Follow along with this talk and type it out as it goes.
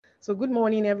So good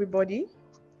morning, everybody.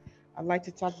 I'd like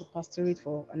to thank the pastorate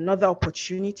for another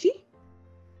opportunity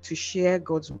to share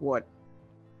God's word.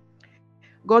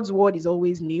 God's word is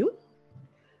always new.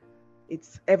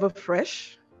 It's ever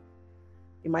fresh.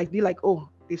 It might be like, oh,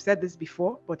 they've said this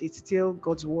before, but it's still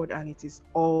God's word and it is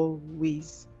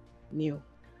always new.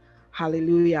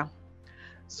 Hallelujah.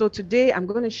 So today I'm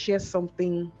going to share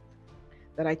something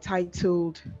that I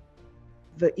titled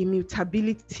The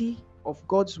Immutability of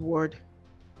God's word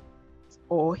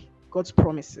or God's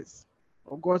promises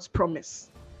or God's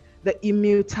promise. The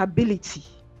immutability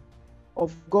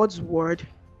of God's word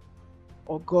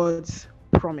or God's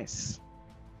promise.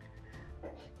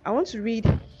 I want to read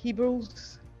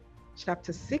Hebrews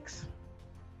chapter 6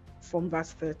 from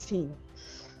verse 13.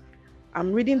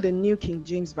 I'm reading the New King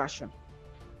James Version.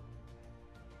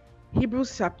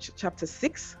 Hebrews chapter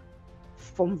 6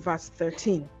 from verse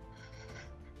 13.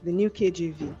 The New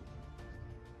KJV.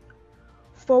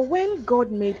 For when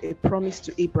God made a promise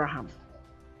to Abraham,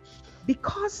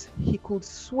 because he could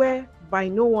swear by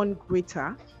no one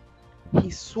greater,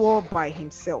 he swore by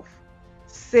himself,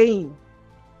 saying,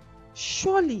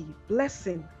 surely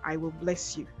blessing I will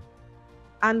bless you,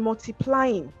 and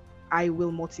multiplying I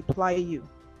will multiply you.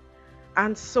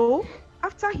 And so,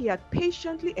 after he had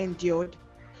patiently endured,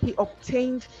 he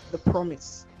obtained the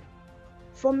promise.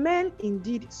 For men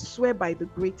indeed swear by the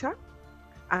greater,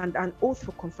 and an oath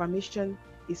for confirmation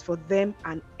is for them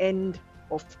an end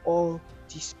of all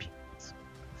dispute.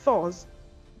 Thus,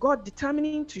 God,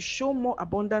 determining to show more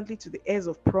abundantly to the heirs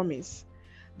of promise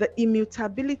the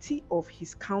immutability of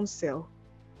his counsel,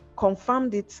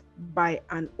 confirmed it by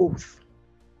an oath,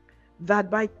 that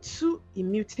by two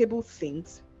immutable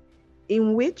things,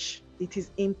 in which it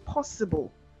is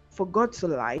impossible for God to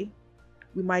lie,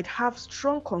 we might have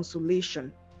strong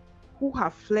consolation, who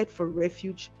have fled for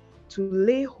refuge, to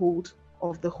lay hold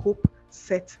of the hope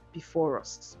set before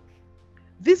us.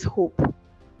 This hope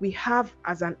we have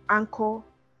as an anchor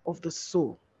of the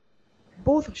soul,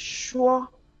 both sure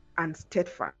and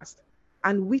steadfast,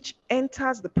 and which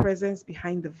enters the presence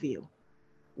behind the veil,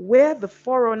 where the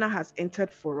forerunner has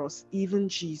entered for us, even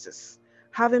Jesus,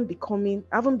 having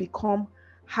become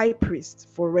high priest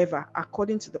forever,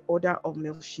 according to the order of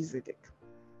Melchizedek.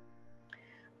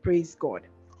 Praise God.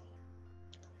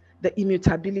 The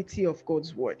immutability of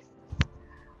God's word.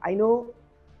 I know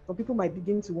some people might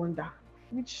begin to wonder,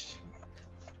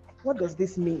 what does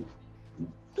this mean?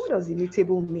 What does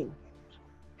immutable mean?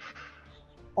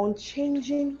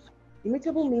 Unchanging.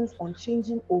 Immutable means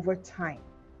unchanging over time,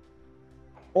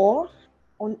 or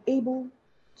unable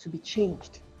to be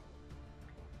changed.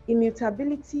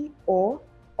 Immutability or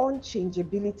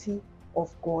unchangeability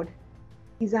of God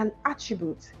is an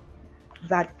attribute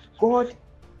that God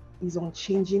is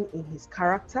unchanging in his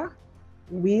character,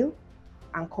 will,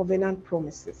 and covenant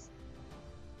promises.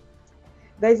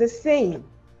 There is a saying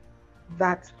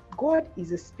that God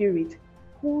is a spirit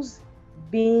whose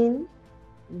being,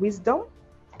 wisdom,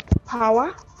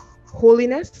 power,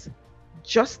 holiness,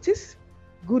 justice,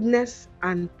 goodness,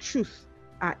 and truth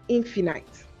are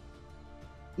infinite,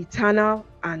 eternal,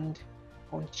 and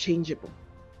unchangeable.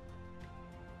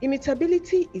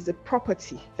 Immutability is a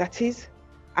property, that is,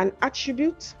 an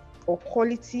attribute or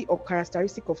quality or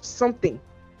characteristic of something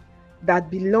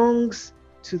that belongs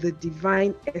to the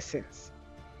divine essence,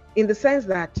 in the sense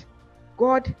that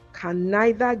God can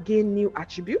neither gain new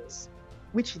attributes,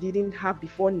 which he didn't have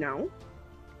before now,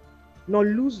 nor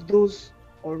lose those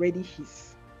already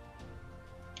his.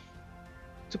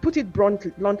 To put it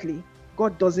bluntly,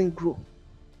 God doesn't grow.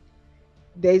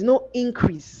 There is no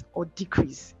increase or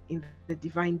decrease in the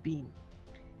divine being.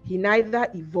 He neither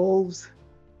evolves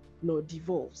nor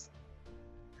devolves.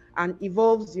 And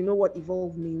evolves, you know what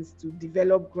evolve means: to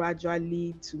develop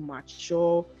gradually, to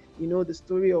mature. You know the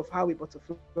story of how a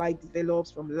butterfly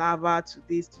develops from larva to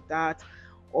this to that,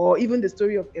 or even the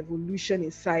story of evolution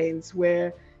in science,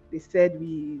 where they said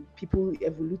people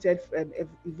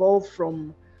evolved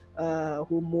from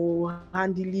Homo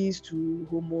habilis to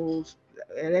Homo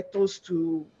erectus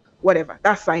to whatever.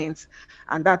 That's science,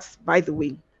 and that's by the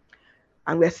way.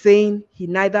 And we're saying he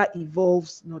neither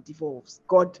evolves nor devolves.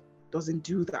 God doesn't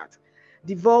do that.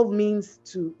 Devolve means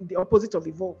the opposite of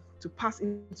evolve, to pass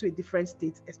into a different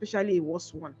state, especially a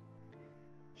worse one.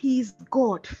 He is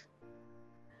God.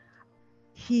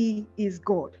 He is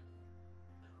God.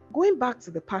 Going back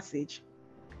to the passage,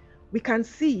 we can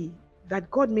see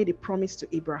that God made a promise to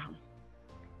Abraham.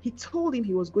 He told him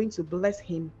he was going to bless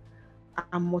him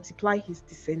and multiply his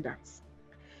descendants.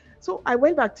 So I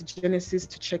went back to Genesis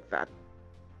to check that.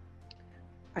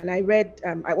 And I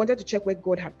wanted to check where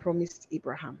God had promised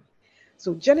Abraham.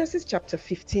 So Genesis chapter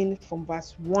 15 from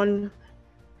verse 1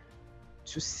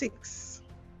 to 6.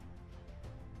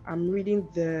 I'm reading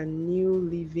the New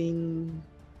Living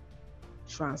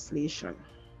Translation.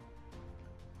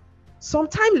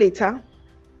 Sometime later,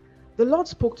 the Lord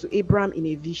spoke to Abraham in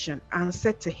a vision and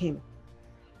said to him,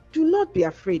 "Do not be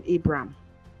afraid, Abraham,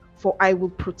 for I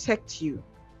will protect you,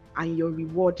 and your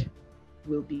reward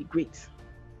will be great."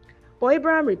 But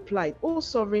Abraham replied, "O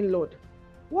sovereign Lord,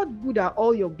 what good are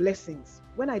all your blessings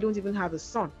when I don't even have a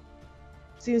son?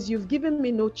 Since you've given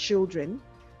me no children,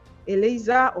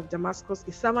 Eleazar of Damascus,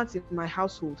 a servant in my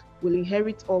household, will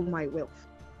inherit all my wealth.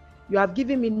 You have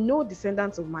given me no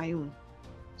descendants of my own,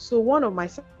 so one of my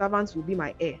servants will be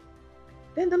my heir."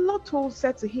 Then the Lord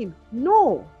said to him,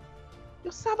 "No,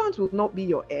 your servant will not be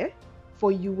your heir,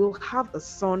 for you will have a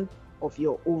son of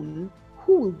your own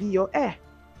who will be your heir."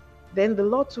 Then the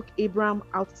Lord took Abraham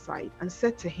outside and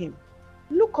said to him,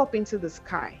 "Look up into the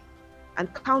sky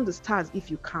and count the stars if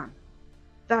you can.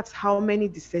 That's how many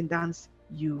descendants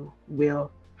you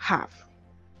will have."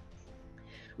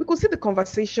 We could see the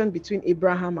conversation between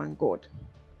Abraham and God.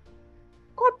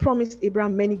 God promised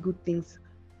Abraham many good things.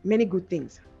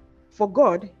 For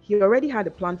God, he already had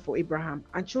a plan for Abraham,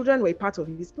 and children were a part of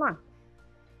his plan.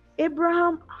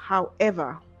 Abraham,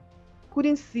 however,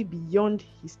 couldn't see beyond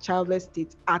his childless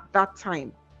state at that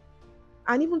time,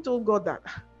 and even told God that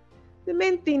the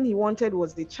main thing he wanted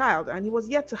was a child, and he was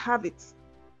yet to have it.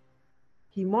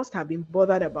 He must have been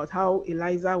bothered about how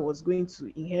Eliezer was going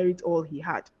to inherit all he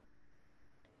had.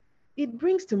 It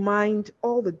brings to mind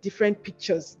all the different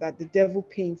pictures that the devil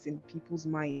paints in people's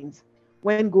minds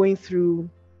when going through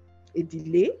a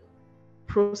delay,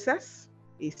 process,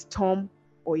 a storm,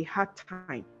 or a hard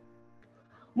time.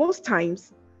 Most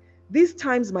times, these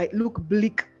times might look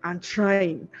bleak and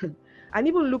trying, and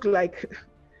even look like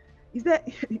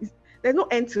there's no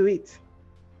end to it,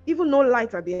 even no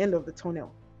light at the end of the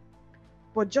tunnel.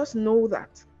 But just know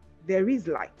that there is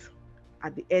light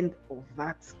at the end of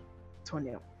that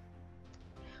tunnel.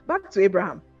 Back to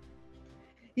Abraham.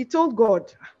 He told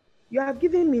God, "You have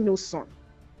given me no son.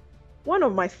 One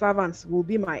of my servants will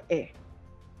be my heir."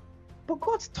 But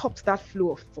God stopped that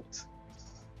flow of thought.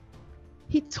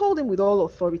 He told him with all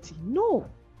authority, "No,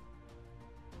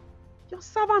 your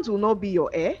servant will not be your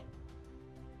heir,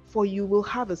 for you will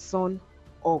have a son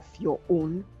of your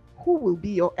own who will be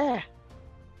your heir."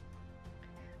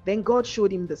 Then God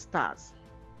showed him the stars,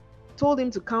 told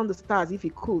him to count the stars if he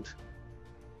could.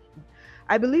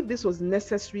 I believe this was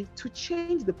necessary to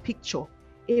change the picture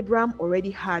Abraham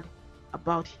already had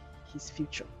about his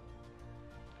future.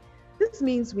 This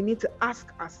means we need to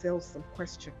ask ourselves some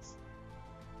questions.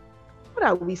 What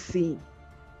are we seeing?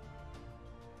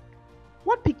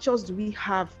 What pictures do we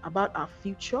have about our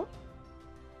future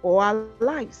or our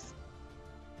lives?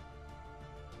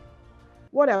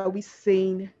 What are we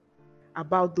saying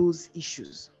about those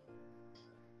issues?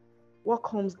 What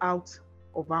comes out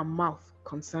of our mouth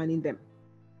concerning them?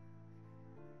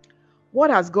 What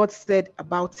has God said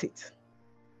about it,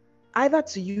 either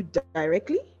to you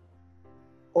directly,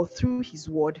 or through his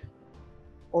word,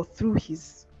 or through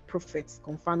his prophets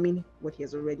confirming what he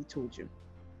has already told you?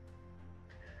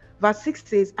 Verse 6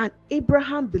 says, "And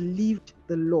Abraham believed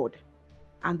the Lord,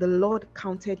 and the Lord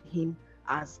counted him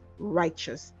as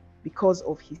righteous because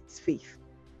of his faith."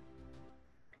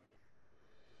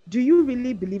 Do you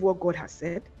really believe what God has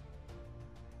said?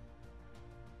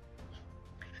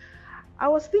 I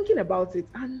was thinking about it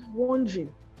and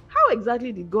wondering, how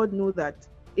exactly did God know that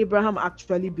Abraham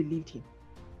actually believed him?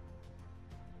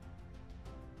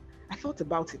 I thought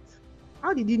about it.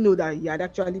 How did he know that he had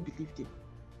actually believed him?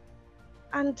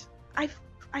 And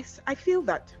I feel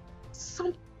that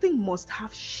something must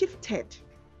have shifted.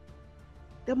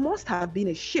 There must have been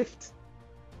a shift.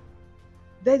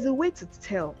 There's a way to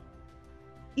tell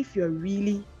if you're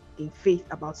really in faith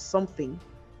about something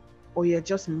or you're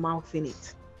just mouthing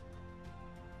it.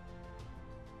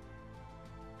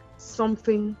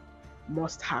 Something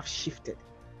must have shifted.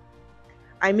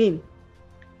 I mean,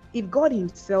 if God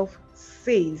himself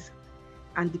says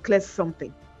and declares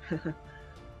something,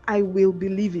 I will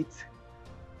believe it.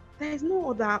 There is no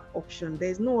other option,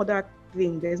 there's no other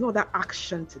thing, there's no other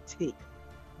action to take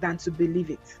than to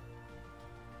believe it.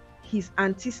 His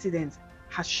antecedent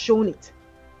has shown it.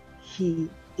 He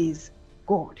is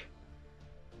God.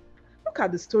 Look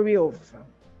at the story of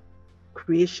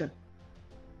creation.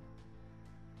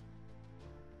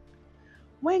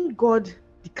 When God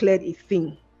declared a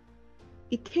thing,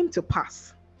 it came to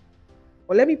pass.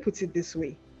 Or let me put it this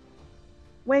way.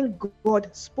 When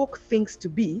God spoke things to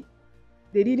be,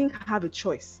 they didn't have a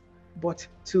choice but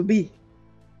to be.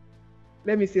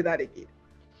 Let me say that again.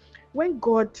 When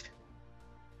God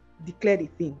declared a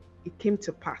thing, it came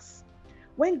to pass.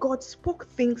 When God spoke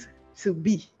things to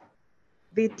be,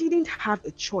 they didn't have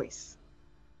a choice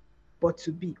but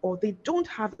to be, or they don't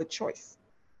have a choice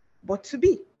but to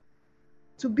be.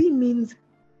 To be means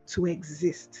to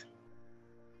exist.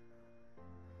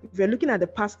 If you're looking at the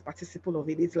past participle of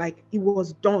it, it's like it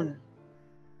was done.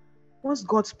 Once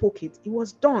God spoke it, it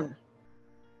was done.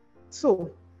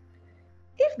 So,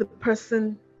 if the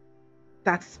person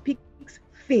that speaks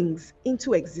things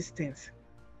into existence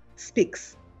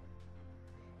speaks,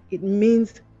 it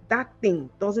means that thing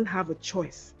doesn't have a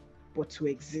choice but to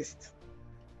exist.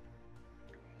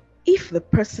 If the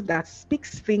person that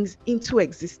speaks things into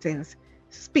existence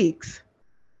speaks,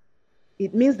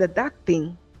 it means that that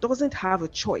thing doesn't have a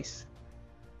choice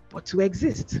but to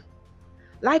exist.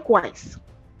 Likewise,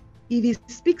 if he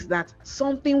speaks that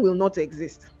something will not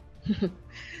exist,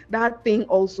 that thing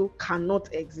also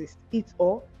cannot exist. It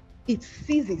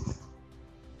ceases.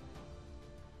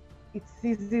 It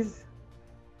ceases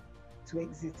to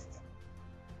exist.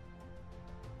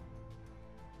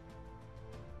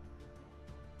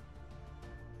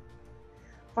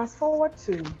 Fast forward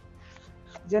to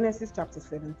Genesis chapter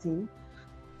 17,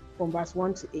 from verse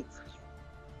 1 to 8.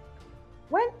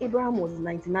 When Abraham was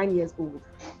 99 years old,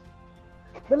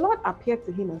 the Lord appeared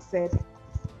to him and said,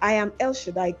 I am El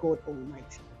Shaddai, God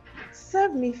Almighty.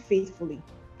 Serve me faithfully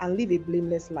and live a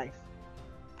blameless life.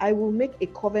 I will make a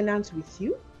covenant with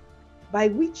you, by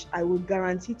which I will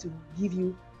guarantee to give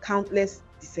you countless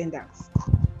descendants.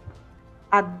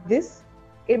 At this,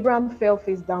 Abraham fell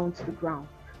face down to the ground.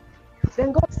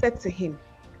 Then God said to him,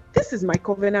 this is my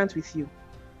covenant with you.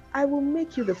 I will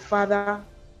make you the father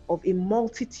of a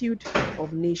multitude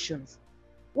of nations.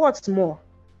 What's more,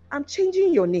 I'm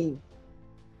changing your name.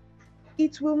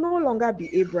 It will no longer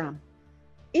be Abram.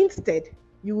 Instead,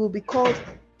 you will be called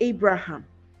Abraham,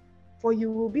 for you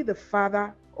will be the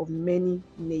father of many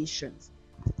nations.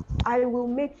 I will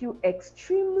make you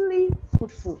extremely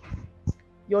fruitful.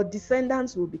 Your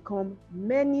descendants will become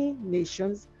many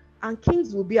nations, and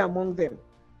kings will be among them.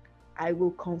 I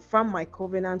will confirm my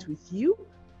covenant with you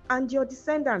and your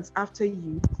descendants after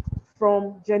you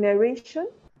from generation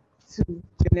to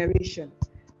generation.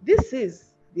 This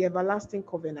is the everlasting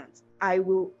covenant. I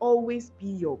will always be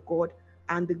your God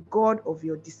and the God of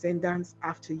your descendants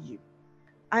after you.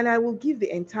 And I will give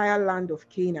the entire land of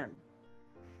Canaan,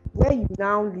 where you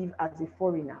now live as a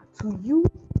foreigner, to you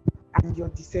and your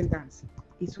descendants.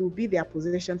 It will be their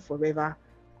possession forever,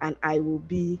 and I will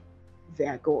be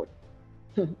their God.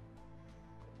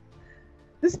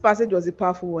 This passage was a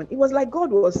powerful one. It was like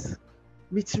God was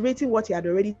reiterating what he had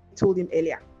already told him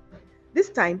earlier. This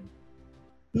time,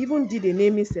 he even did a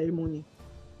naming ceremony.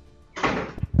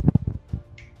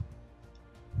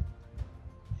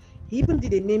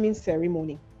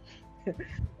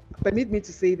 Permit me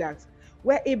to say that,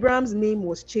 where Abraham's name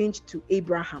was changed to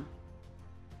Abraham,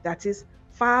 that is,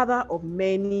 father of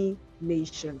many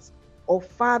nations, or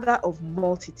father of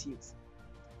multitudes.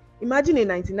 Imagine a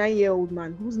 99-year-old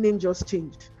man whose name just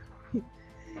changed.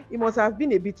 It must have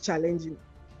been a bit challenging.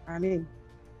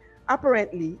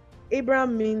 Apparently,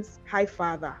 Abraham means high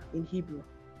father in Hebrew.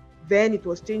 Then it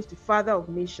was changed to father of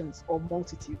nations or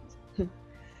multitudes.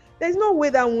 There's no way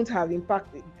that won't have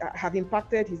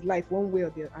impacted his life one way or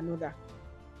the another.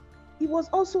 It was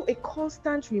also a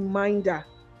constant reminder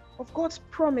of God's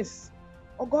promise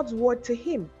or God's word to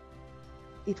him.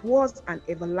 It was an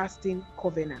everlasting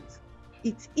covenant.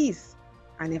 It is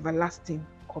an everlasting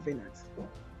covenant.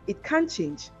 It can't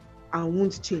change and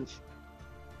won't change.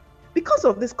 Because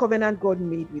of this covenant God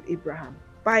made with Abraham,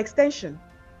 by extension,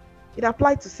 it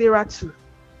applied to Sarah too.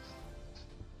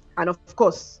 And of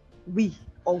course, we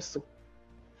also.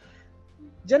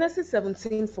 Genesis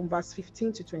 17 from verse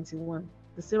 15 to 21,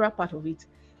 the Sarah part of it.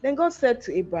 Then God said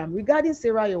to Abraham, regarding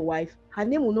Sarah your wife, her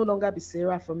name will no longer be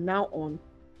Sarah. From now on,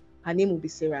 her name will be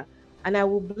Sarah. And I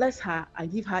will bless her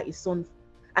and give her a son,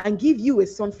 and give you a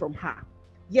son from her.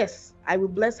 Yes, I will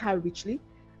bless her richly,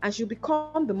 and she'll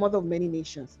become the mother of many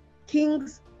nations.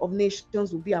 Kings of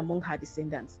nations will be among her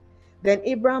descendants. Then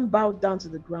Abraham bowed down to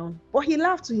the ground, but he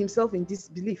laughed to himself in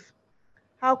disbelief.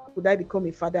 How could I become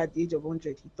a father at the age of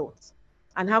 100, he thought.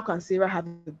 And how can Sarah have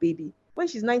a baby when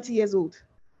she's 90 years old?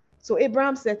 So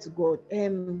Abraham said to God,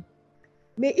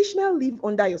 may Ishmael live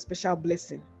under your special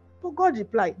blessing. But God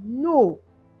replied, no.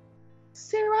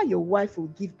 Sarah, your wife, will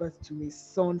give birth to a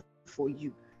son for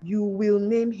you. You will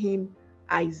name him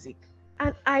Isaac.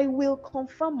 And I will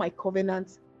confirm my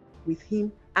covenant with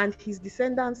him and his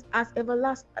descendants as an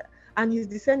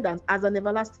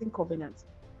everlasting covenant.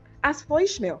 As for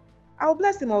Ishmael, I will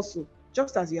bless him also,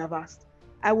 just as you have asked.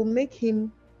 I will make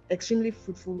him extremely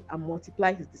fruitful and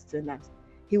multiply his descendants.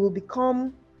 He will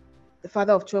become the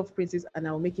father of 12 princes, and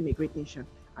I will make him a great nation,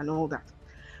 and all that.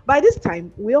 By this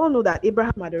time, we all know that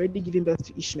Abraham had already given birth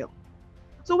to Ishmael.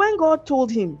 So when God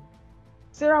told him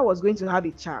Sarah was going to have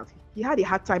a child, he had a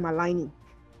hard time aligning.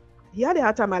 He had a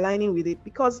hard time aligning with it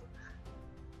because,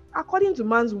 according to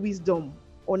man's wisdom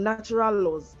or natural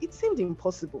laws, it seemed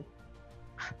impossible.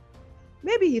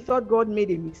 Maybe he thought God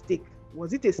made a mistake.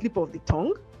 Was it a slip of the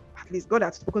tongue? At least God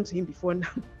had spoken to him before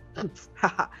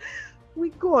now.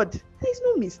 With God, there is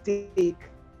no mistake.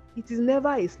 It is never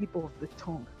a slip of the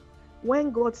tongue.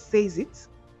 When God says it,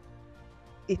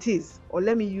 it is. Or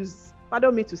let me use,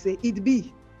 pardon me to say, it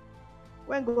be.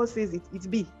 When God says it, it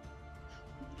be.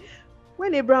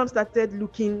 When Abraham started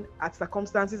looking at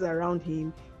circumstances around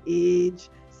him, age,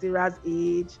 Sarah's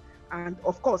age, and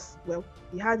of course, well,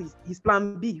 he had his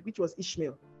plan B, which was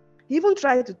Ishmael. He even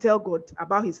tried to tell God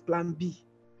about his plan B,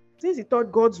 since he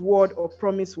thought God's word or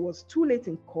promise was too late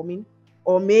in coming,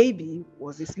 or maybe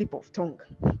was a slip of tongue.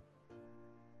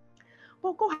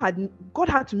 But God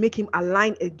had to make him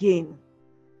align again.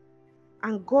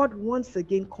 And God once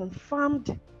again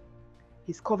confirmed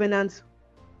his covenant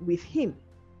with him.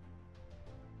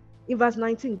 In verse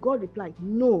 19, God replied,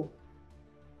 "No,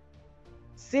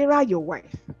 Sarah, your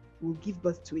wife, will give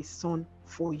birth to a son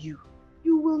for you.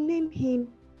 You will name him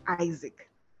Isaac."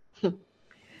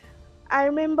 I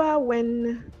remember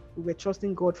when we were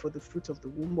trusting God for the fruit of the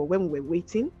womb, or when we were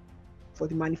waiting for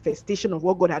the manifestation of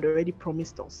what God had already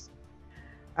promised us.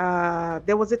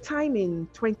 There was a time in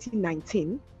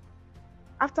 2019,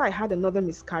 after I had another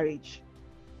miscarriage.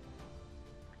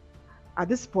 At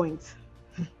this point,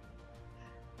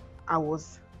 I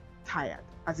was tired.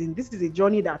 As in, this is a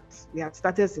journey that we had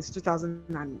started since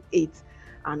 2008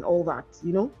 and all that,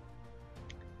 you know.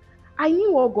 I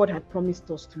knew what God had promised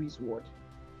us through his word.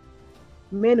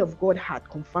 Men of God had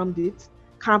confirmed it,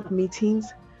 camp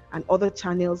meetings and other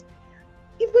channels.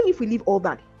 Even if we leave all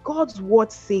that, God's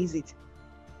word says it.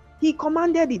 He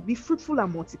commanded it, be fruitful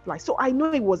and multiply. So I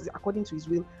know it was according to his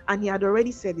will, and he had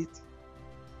already said it.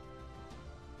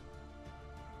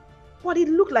 But it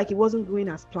looked like it wasn't going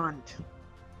as planned.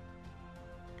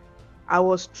 I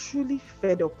was truly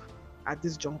fed up at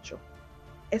this juncture,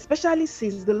 especially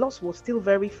since the loss was still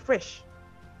very fresh.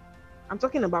 I'm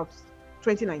talking about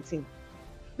 2019.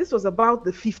 This was about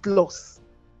the 5th loss.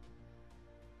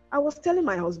 I was telling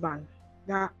my husband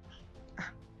that,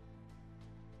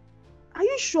 are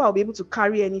you sure I'll be able to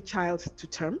carry any child to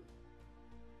term?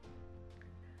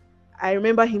 I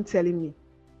remember him telling me,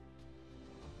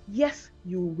 yes,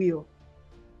 you will.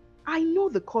 I know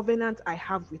the covenant I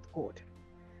have with God.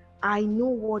 I know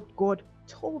what God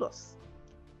told us.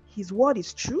 His word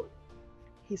is true.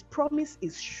 His promise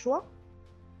is sure.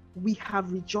 We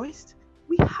have rejoiced.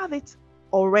 We have it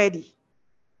already.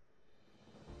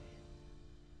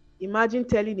 Imagine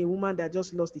telling a woman that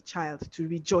just lost a child to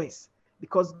rejoice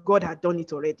because God had done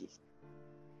it already.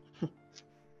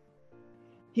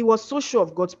 He was so sure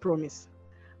of God's promise.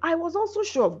 I was also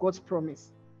sure of God's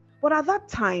promise. But at that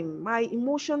time, my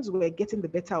emotions were getting the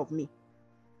better of me.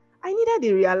 I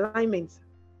needed a realignment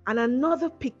and another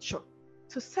picture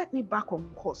to set me back on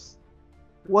course.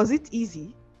 Was it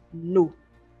easy? No.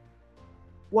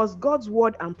 Was God's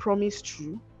word and promise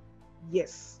true?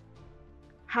 Yes.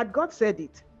 Had God said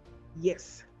it?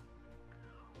 Yes.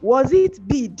 Was it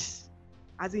bid?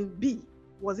 As in B?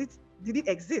 Did it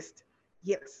exist?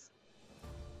 Yes.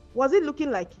 Was it looking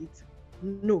like it?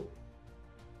 No.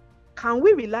 Can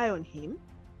we rely on him?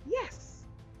 Yes.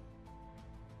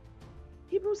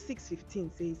 Hebrews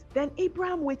 6:15 says, then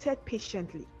Abraham waited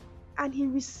patiently, and he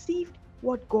received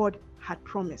what God had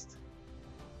promised.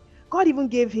 God even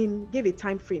gave a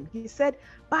time frame. He said,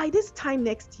 by this time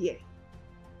next year.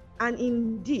 And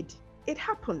indeed, it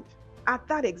happened at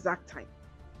that exact time.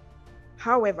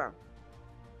 However,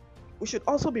 we should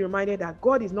also be reminded that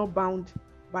God is not bound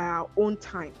by our own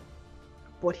time,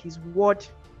 but his word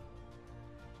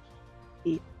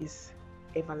is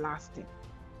everlasting.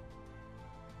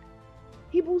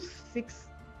 Hebrews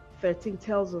 6:13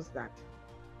 tells us that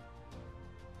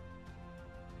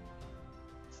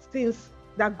since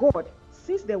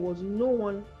there was no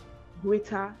one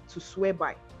greater to swear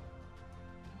by,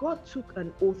 God took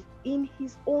an oath in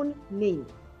his own name.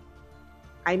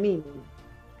 I mean,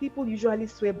 people usually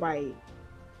swear by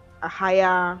a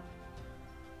higher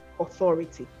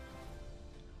authority.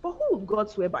 But who would God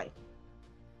swear by?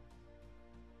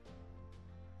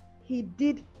 He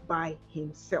did by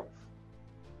himself.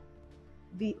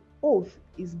 The oath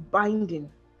is binding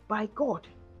by God.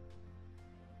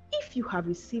 If you have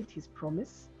received his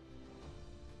promise,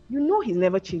 you know he's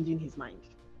never changing his mind.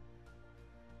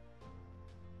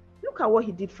 Look at what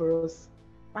he did for us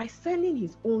by sending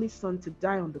his only son to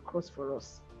die on the cross for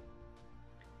us.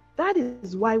 That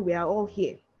is why we are all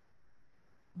here.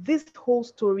 This whole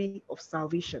story of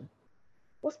salvation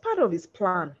was part of his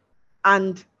plan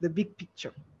and the big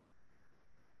picture.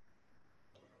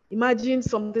 Imagine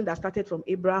something that started from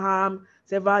Abraham,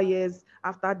 several years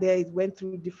after there, it went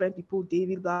through different people,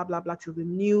 David, blah, blah, blah, till the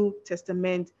New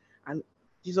Testament, and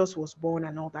Jesus was born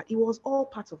and all that. It was all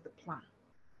part of the plan.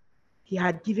 He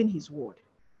had given his word.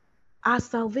 Our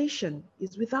salvation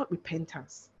is without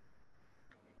repentance.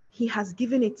 He has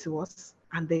given it to us,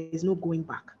 and there is no going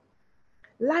back.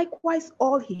 Likewise,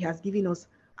 all he has given us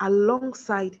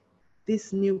alongside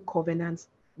this new covenant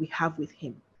we have with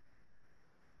him.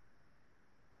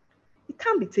 It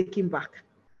can't be taken back.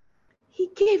 He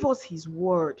gave us his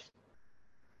word.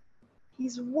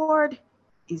 His word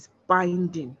is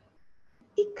binding.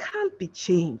 It can't be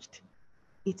changed.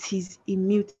 It is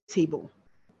immutable.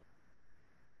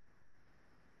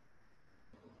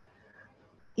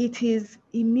 It is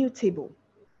immutable.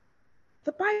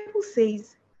 The Bible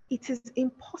says it is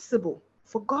impossible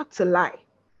for God to lie.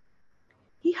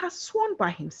 He has sworn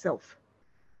by himself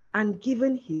and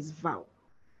given his vow.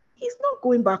 He's not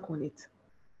going back on it.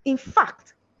 In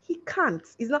fact, he can't.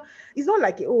 It's not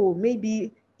like, oh,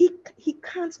 maybe he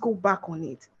can't go back on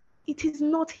it. It is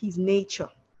not his nature.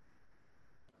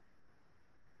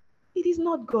 It is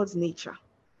not God's nature.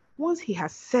 Once he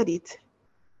has said it,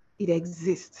 it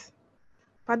exists.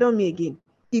 Pardon me again.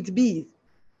 It be.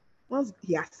 Once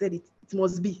he has said it, it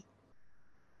must be.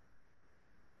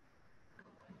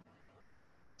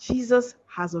 Jesus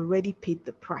has already paid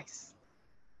the price.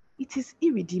 It is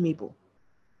irredeemable.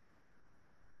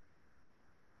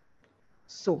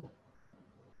 So,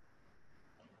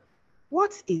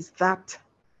 what is that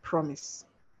promise?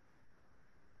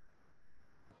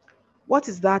 What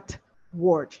is that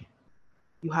word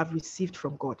you have received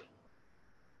from God?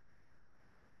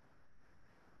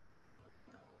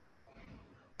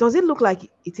 Does it look like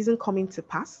it isn't coming to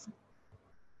pass?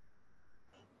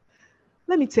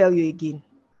 Let me tell you again.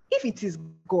 If it is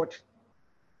God,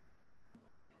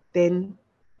 then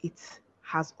it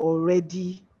has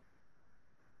already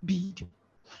been.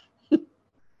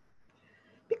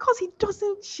 Because he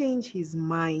doesn't change his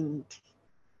mind.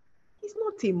 He's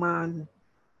not a man.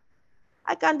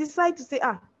 I can decide to say,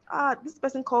 this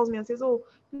person calls me and says, oh,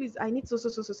 please, I need so.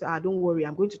 Don't worry,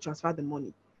 I'm going to transfer the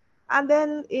money. And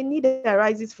then a need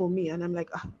arises for me, and I'm like,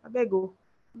 I better go.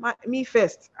 Me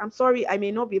first. I'm sorry, I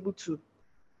may not be able to.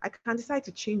 I can decide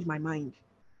to change my mind.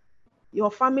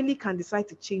 Your family can decide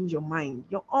to change your mind.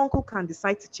 Your uncle can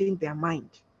decide to change their mind.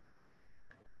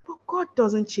 But God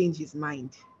doesn't change his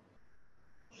mind.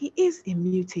 He is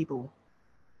immutable.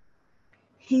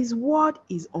 His word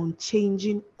is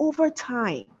unchanging over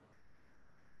time.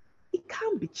 It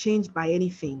can't be changed by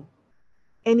anything,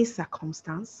 any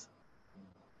circumstance,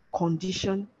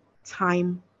 condition,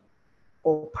 time,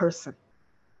 or person.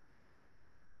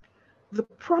 The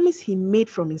promise he made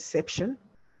from inception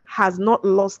has not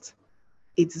lost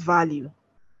its value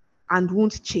and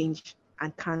won't change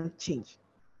and can't change.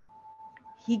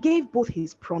 He gave both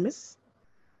his promise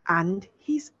and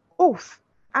his oath,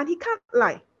 and he can't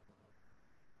lie.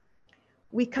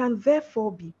 We can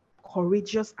therefore be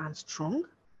courageous and strong.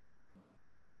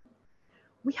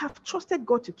 We have trusted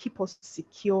God to keep us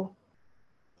secure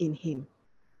in him.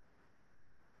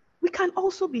 We can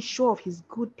also be sure of his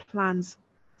good plans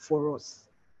for us.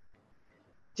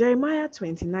 Jeremiah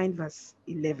 29 verse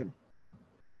 11.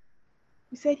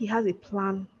 He said he has a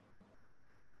plan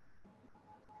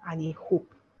and a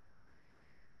hope,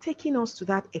 taking us to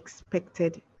that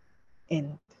expected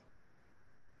end.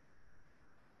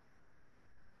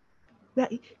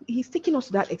 He's taking us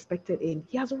to that expected end.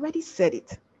 He has already said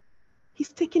it. He's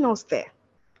taking us there.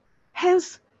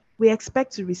 Hence, we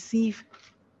expect to receive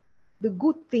the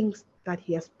good things that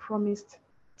he has promised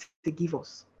to give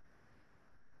us.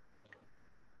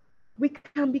 We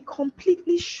can be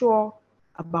completely sure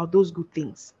about those good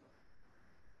things.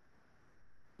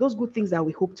 Those good things that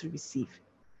we hope to receive.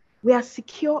 We are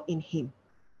secure in him.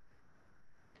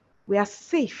 We are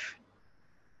safe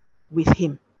with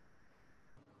him.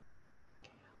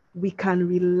 We can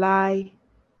rely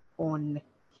on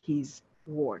his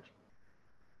word.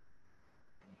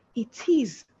 It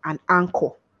is an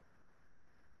anchor.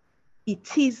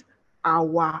 It is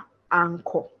our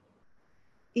anchor.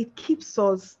 It keeps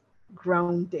us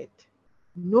grounded.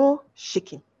 No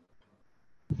shaking.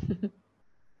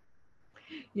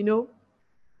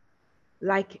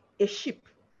 Like a ship.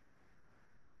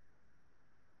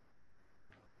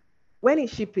 When a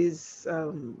ship is,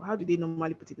 how do they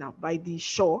normally put it now? By the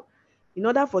shore, in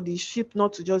order for the ship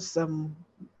not to just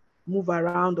move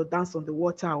around or dance on the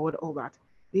water or all that.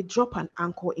 They drop an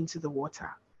anchor into the water.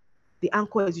 The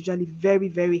anchor is usually very,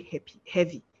 very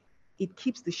heavy. It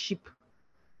keeps the ship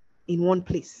in one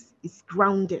place. It's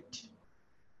grounded.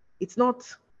 It's not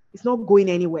going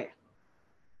anywhere.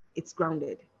 It's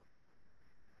grounded.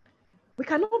 We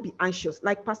cannot be anxious.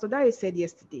 Like Pastor Dare said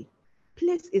yesterday,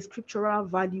 place a scriptural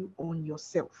value on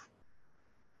yourself.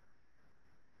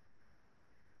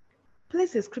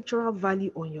 Place a scriptural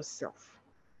value on yourself.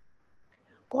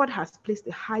 God has placed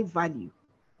a high value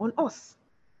on us.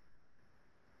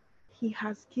 He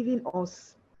has given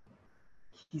us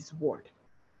his word.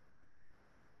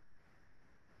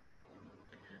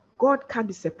 God can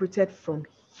be separated from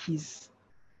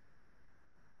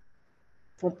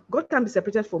God can be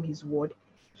separated from his word.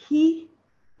 He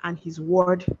and his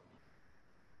word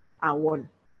are one.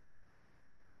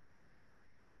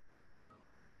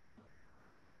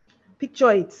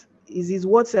 Picture it. Is his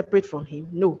word separate from him?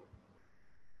 No.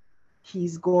 He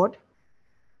is God.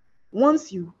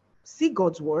 Once you see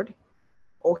God's word,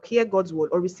 or hear God's word,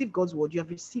 or receive God's word, you have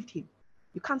received him.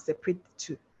 You can't separate the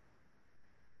two.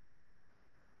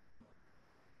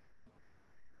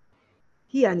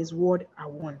 He and his word are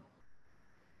one.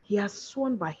 He has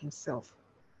sworn by himself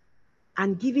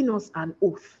and given us an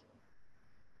oath.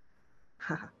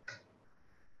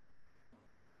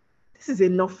 This is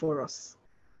enough for us.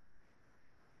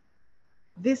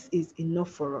 This is enough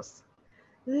for us.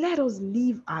 Let us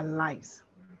live our lives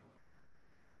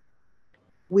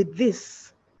with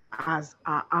this as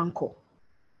our anchor.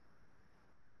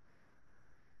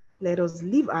 Let us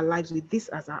live our lives with this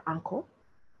as our anchor,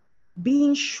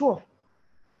 being sure,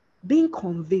 being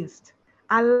convinced,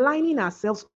 aligning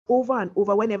ourselves over and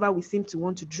over whenever we seem to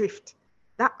want to drift.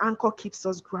 That anchor keeps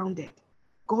us grounded.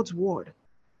 God's word,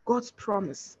 God's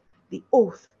promise, the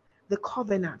oath, the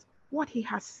covenant, what he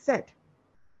has said,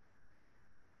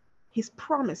 his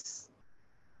promise,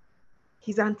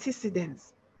 his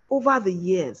antecedents over the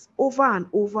years, over and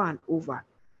over and over.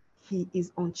 He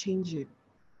is unchanging.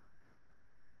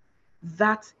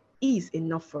 That is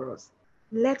enough for us.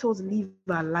 Let us live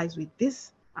our lives with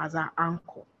this as our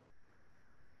anchor.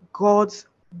 God's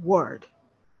word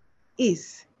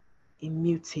is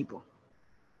immutable.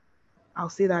 I'll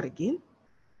say that again.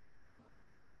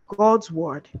 God's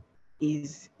word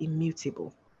is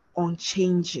immutable,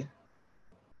 unchanging.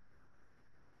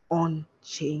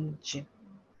 Unchanging.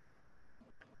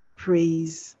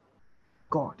 Praise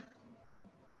God.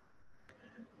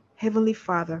 Heavenly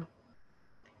Father,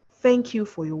 thank you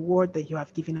for your word that you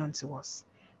have given unto us.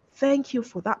 Thank you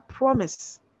for that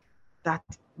promise that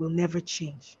will never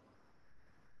change.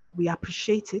 We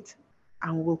appreciate it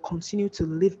and we will continue to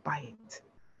live by it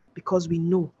because we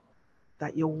know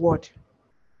that your word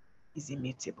is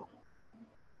immutable.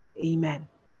 Amen.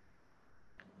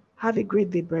 Have a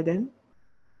great day, brethren.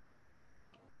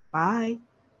 Bye.